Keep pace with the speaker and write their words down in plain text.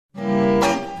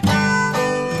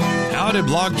Howdy,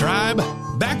 Blog Tribe.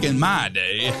 Back in my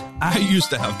day, I used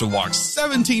to have to walk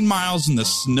 17 miles in the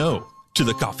snow to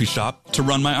the coffee shop to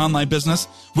run my online business.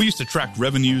 We used to track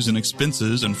revenues and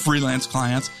expenses and freelance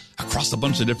clients across a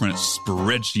bunch of different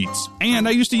spreadsheets. And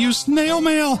I used to use snail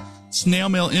mail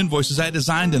invoices I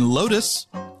designed in Lotus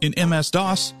in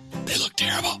MS-DOS. They look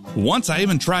terrible. Once I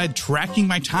even tried tracking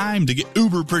my time to get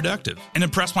uber productive and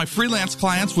impress my freelance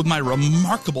clients with my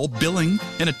remarkable billing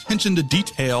and attention to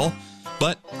detail.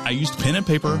 But I used pen and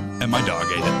paper and my dog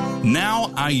ate it.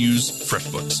 Now I use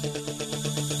FreshBooks.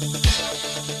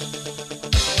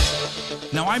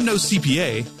 Now I'm no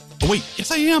CPA. Oh wait, yes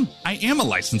I am. I am a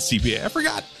licensed CPA. I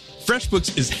forgot.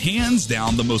 FreshBooks is hands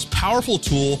down the most powerful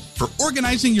tool for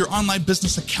organizing your online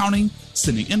business accounting,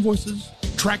 sending invoices,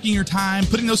 tracking your time,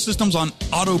 putting those systems on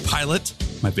autopilot.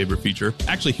 My favorite feature.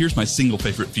 Actually, here's my single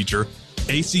favorite feature.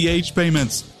 ACH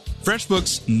payments.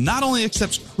 FreshBooks not only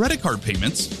accepts credit card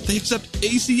payments, they accept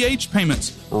ACH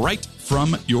payments right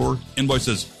from your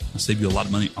invoices. I'll save you a lot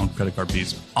of money on credit card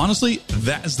fees. Honestly,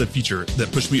 that is the feature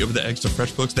that pushed me over the edge to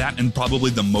FreshBooks. That and probably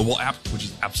the mobile app, which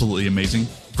is absolutely amazing.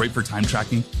 Great for time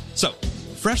tracking. So,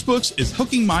 FreshBooks is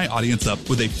hooking my audience up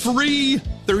with a free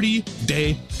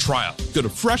 30-day trial. Go to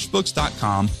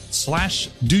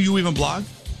freshbooks.com/doyouevenblog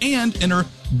and enter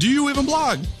Do You Even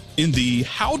Blog in the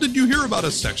How Did You Hear About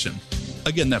Us section.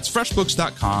 Again, that's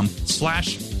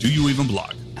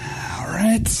freshbooks.com/doyouevenblog. All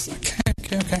right.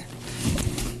 Okay.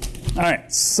 All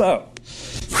right. So,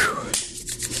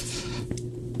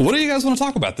 what do you guys want to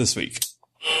talk about this week?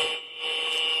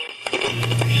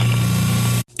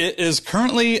 It is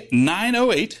currently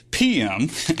 9:08 p.m.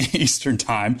 Eastern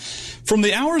Time. From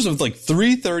the hours of like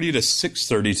 3:30 to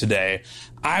 6:30 today,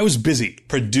 I was busy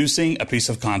producing a piece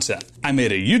of content. I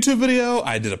made a YouTube video.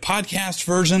 I did a podcast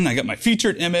version. I got my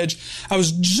featured image. I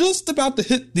was just about to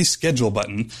hit the schedule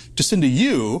button to send to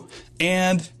you,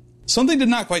 and something did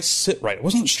not quite sit right. I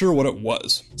wasn't sure what it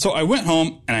was. So I went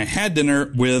home and I had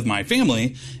dinner with my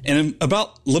family, and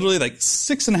about literally like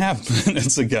 6.5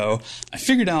 minutes ago, I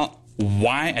figured out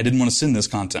why I didn't want to send this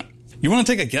content. You want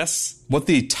to take a guess what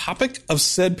the topic of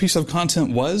said piece of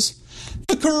content was?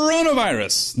 The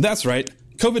coronavirus. That's right.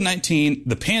 COVID-19,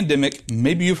 the pandemic,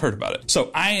 maybe you've heard about it. So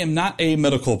I am not a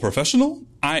medical professional.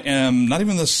 I am not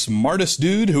even the smartest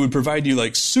dude who would provide you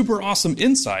like super awesome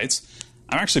insights.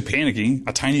 I'm actually panicking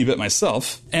a tiny bit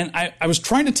myself. And I was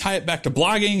trying to tie it back to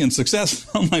blogging and success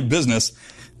on my business,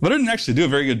 but I didn't actually do a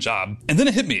very good job. And then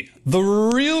it hit me. The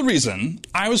real reason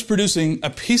I was producing a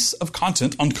piece of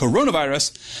content on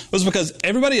coronavirus was because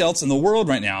everybody else in the world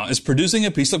right now is producing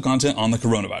a piece of content on the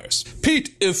coronavirus.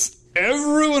 Pete, if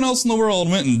everyone else in the world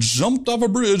went and jumped off a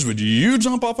bridge, would you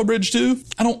jump off a bridge too?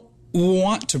 I don't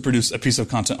want to produce a piece of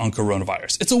content on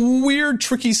coronavirus. It's a weird,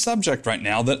 tricky subject right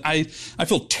now that I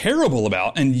feel terrible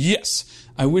about. And yes,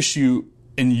 I wish you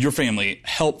and your family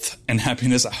health and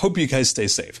happiness. I hope you guys stay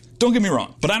safe. Don't get me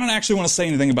wrong, but I don't actually want to say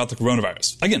anything about the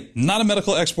coronavirus. Again, not a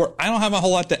medical expert. I don't have a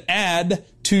whole lot to add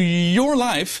to your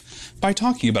life by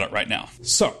talking about it right now.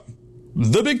 So,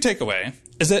 the big takeaway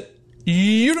is that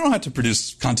you don't have to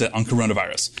produce content on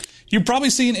coronavirus. You've probably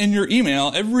seen in your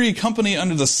email, every company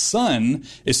under the sun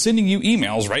is sending you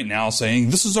emails right now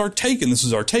saying, this is our take and this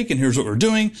is our take and here's what we're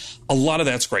doing. A lot of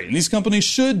that's great. And these companies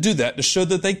should do that to show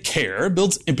that they care,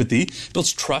 builds empathy,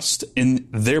 builds trust in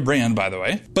their brand, by the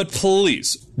way. But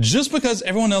please, just because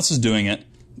everyone else is doing it,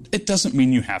 it doesn't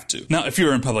mean you have to. Now, if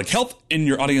you're in public health and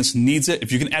your audience needs it,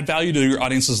 if you can add value to your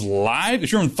audience's live,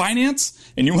 if you're in finance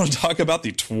and you want to talk about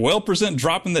the 12%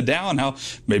 drop in the Dow and how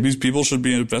maybe people should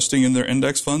be investing in their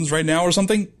index funds right now or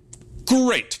something,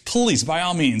 great. Please, by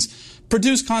all means,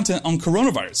 produce content on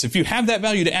coronavirus. If you have that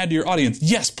value to add to your audience,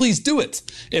 yes, please do it.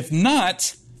 If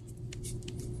not,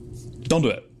 don't do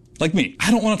it. Like me, I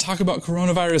don't want to talk about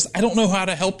coronavirus. I don't know how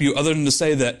to help you other than to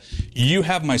say that you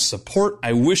have my support.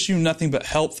 I wish you nothing but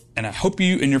health, and I hope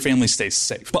you and your family stay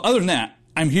safe. But other than that,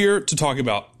 I'm here to talk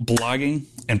about blogging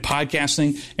and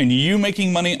podcasting and you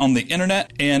making money on the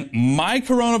internet. And my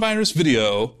coronavirus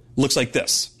video looks like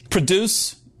this.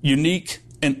 Produce unique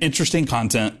and interesting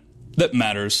content that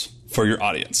matters for your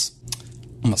audience.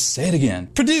 I'm going to say it again.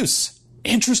 Produce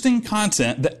interesting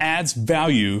content that adds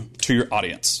value to your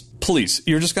audience. Please,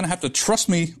 you're just going to have to trust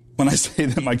me when I say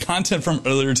that my content from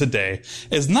earlier today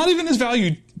is not even as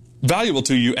valuable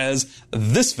to you as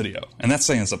this video. And that's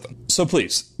saying something. So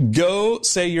please, go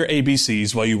say your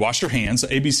ABCs while you wash your hands.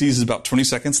 ABCs is about 20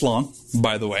 seconds long,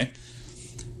 by the way.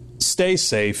 Stay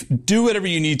safe. Do whatever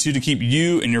you need to keep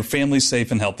you and your family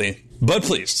safe and healthy. But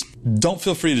please, don't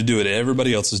feel free to do what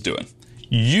everybody else is doing.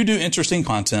 You do interesting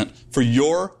content for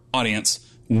your audience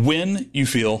when you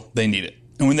feel they need it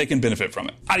and when they can benefit from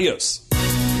it. Adios.